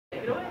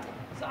Take it away.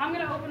 So I'm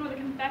going to open with a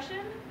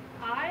confession.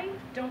 I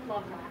don't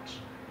love LATCH,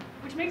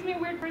 which makes me a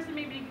weird person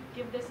maybe to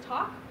give this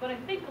talk, but I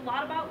think a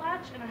lot about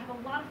LATCH and I have a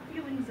lot of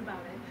feelings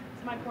about it,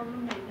 as my poor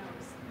roommate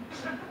knows.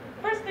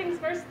 First things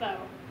first though,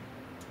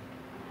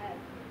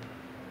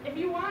 if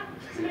you want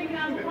to make an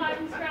apple pie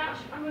from scratch,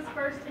 you must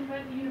first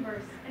invent the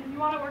universe. And if you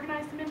want to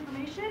organize some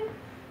information,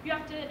 you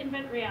have to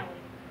invent reality.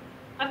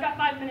 I've got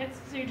 5 minutes,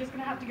 so you're just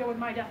going to have to go with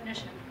my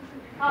definition.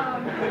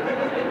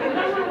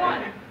 Number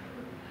one,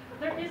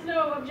 there is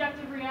no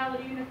objective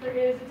reality, and if there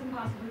is, it's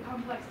impossibly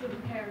complex, so who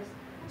cares?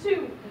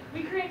 2,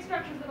 we create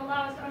structures that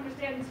allow us to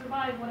understand and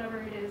survive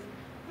whatever it is.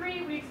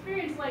 3, we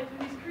experience life through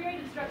these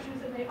created structures,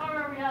 and they are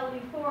our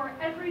reality. 4,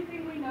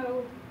 everything we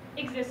know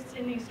exists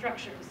in these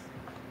structures.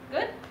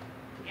 Good?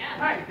 Yeah.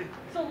 All right,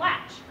 so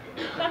LATCH.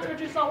 That's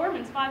Richard Saul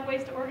Wurman's 5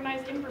 ways to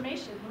organize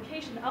information: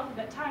 location,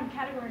 alphabet, time,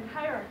 category, and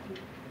hierarchy.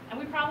 And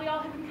we probably all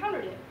have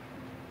encountered it.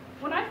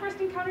 When I first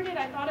encountered it,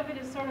 I thought of it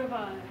as sort of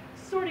a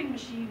sorting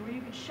machine where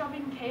you could shove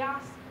in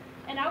chaos,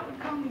 and out would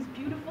come these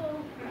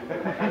beautiful,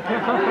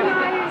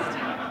 organized,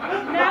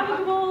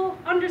 navigable,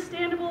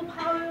 understandable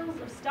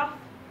piles of stuff.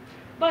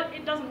 But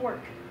it doesn't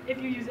work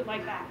if you use it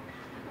like that.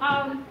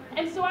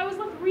 And so I was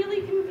left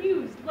really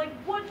confused. Like,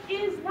 what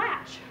is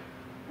LATCH?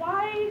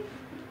 Why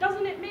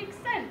doesn't it make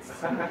sense?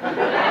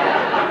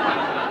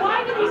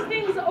 Why do these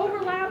things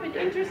overlap and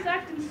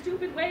intersect in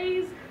stupid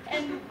ways?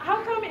 And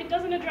how come it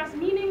doesn't address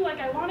meaning like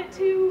I want it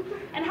to?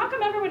 And how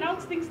come everyone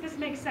else thinks this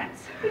makes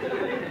sense?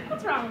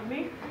 What's wrong with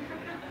me?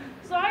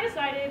 So I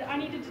decided I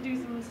needed to do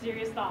some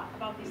serious thought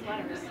about these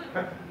letters.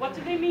 What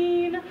do they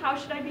mean? How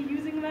should I be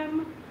using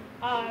them?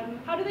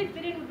 How do they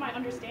fit in with my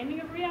understanding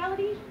of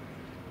reality?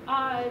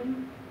 I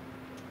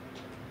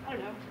don't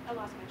know, I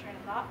lost my train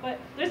of thought, but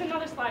there's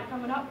another slide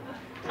coming up.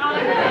 I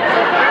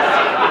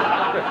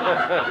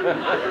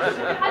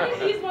think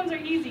these ones are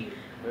easy.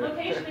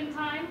 Location and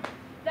time,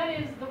 that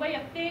is the way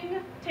a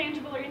thing,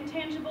 tangible or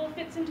intangible,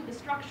 fits into the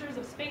structures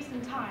of space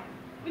and time.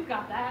 We've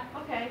got that,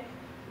 okay,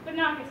 but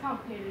now it gets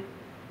complicated.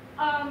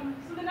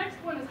 So the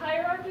next one is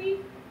hierarchy.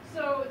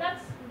 So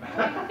that's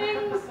when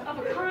things of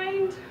a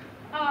kind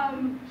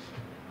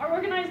are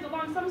organized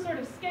along some sort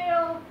of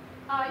scale.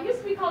 It used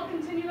to be called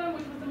continuum,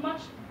 which was a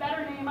much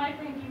better name, I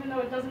think, even though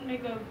it doesn't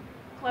make a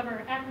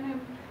clever acronym.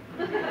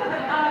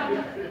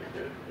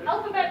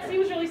 Alphabet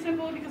seems really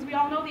simple because we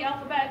all know the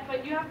alphabet,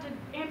 but you have to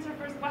answer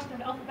first the question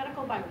of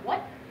alphabetical by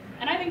what?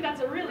 And I think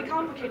that's a really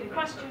complicated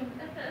question.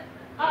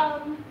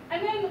 And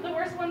then the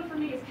worst one for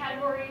me is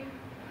category,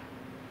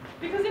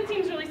 because it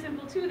seems really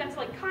simple too. That's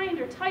like kind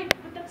or type,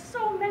 but that's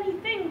so many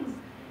things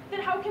that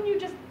how can you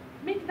just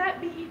make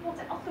that be equal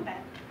to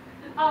alphabet?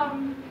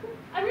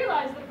 I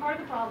realized that part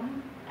of the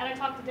problem, and I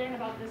talked to Dan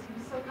about this, he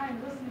was so kind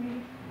to listen to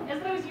me, is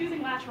that I was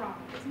using LATCH wrong.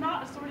 It's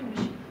not a sorting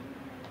machine.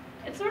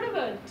 It's sort of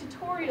a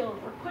tutorial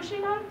for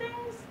pushing on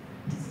things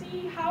to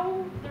see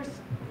how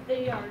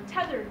they are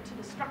tethered to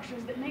the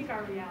structures that make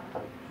our reality,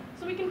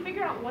 so we can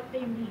figure out what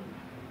they mean.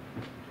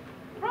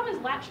 The problem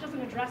is LATCH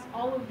doesn't address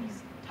all of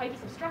these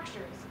types of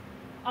structures.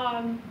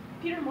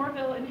 Peter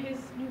Morville in his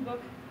new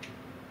book,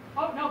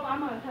 oh no,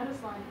 I'm ahead of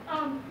slide.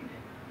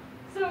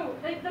 So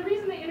the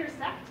reason they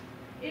intersect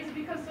is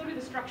because so do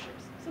the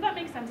structures. So that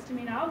makes sense to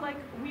me now, like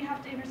we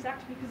have to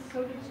intersect because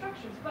so do the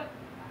structures. But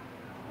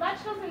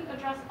LATCH doesn't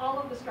address all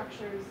of the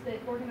structures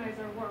that organize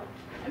our world.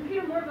 And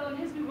Peter Morville in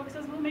his new book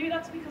says, well, maybe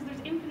that's because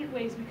there's infinite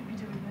ways we could be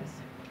doing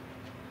this.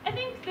 I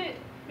think that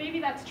maybe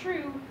that's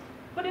true,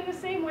 but in the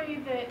same way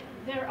that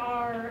there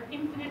are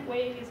infinite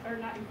ways, or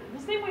not infinite,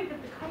 the same way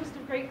that the coast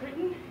of Great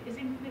Britain is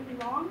infinitely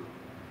long.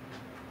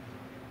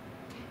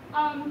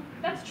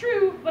 That's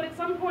true, but at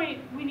some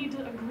point we need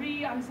to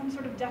agree on some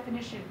sort of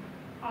definition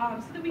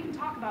so that we can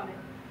talk about it.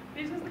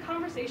 Because the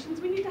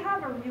conversations we need to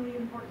have are really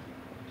important.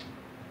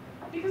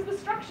 Because the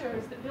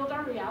structures that build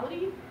our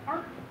reality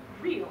aren't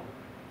real,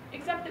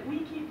 except that we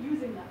keep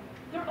using them.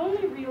 They're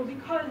only real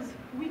because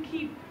we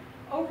keep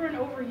over and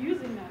over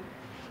using them.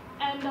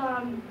 And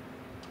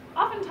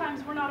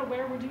oftentimes we're not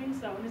aware we're doing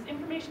so. And as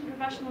information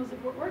professionals,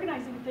 if we're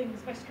organizing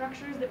things by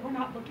structures that we're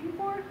not looking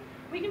for,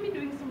 we can be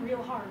doing some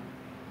real harm.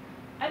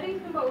 I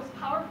think the most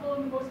powerful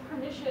and the most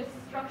pernicious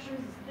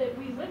structures that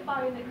we live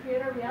by and that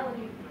create our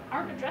reality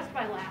aren't addressed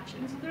by LATCH.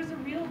 And so there's a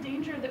real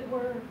danger that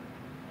we're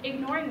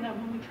ignoring them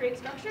when we create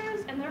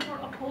structures and therefore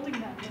upholding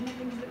them in the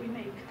things that we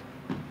make.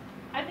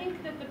 I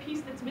think that the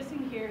piece that's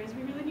missing here is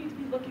we really need to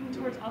be looking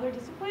towards other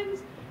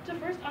disciplines to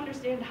first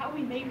understand how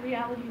we made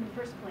reality in the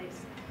first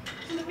place,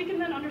 so that we can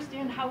then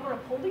understand how we're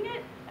upholding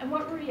it and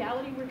what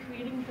reality we're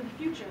creating for the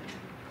future.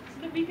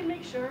 So that we can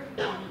make sure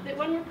that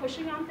when we're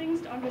pushing on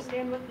things to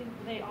understand what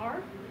they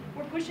are,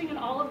 we're pushing in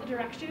all of the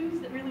directions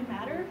that really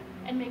matter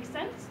and make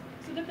sense,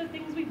 so that the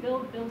things we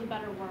build a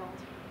better world.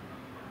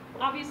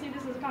 Obviously,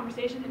 this is a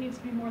conversation that needs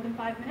to be more than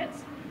 5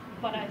 minutes,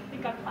 but I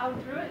think I've plowed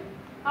through it.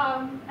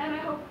 And I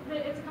hope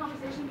that it's a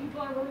conversation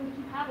people are willing to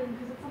keep having,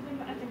 because it's something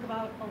that I think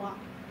about a lot.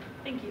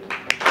 Thank you.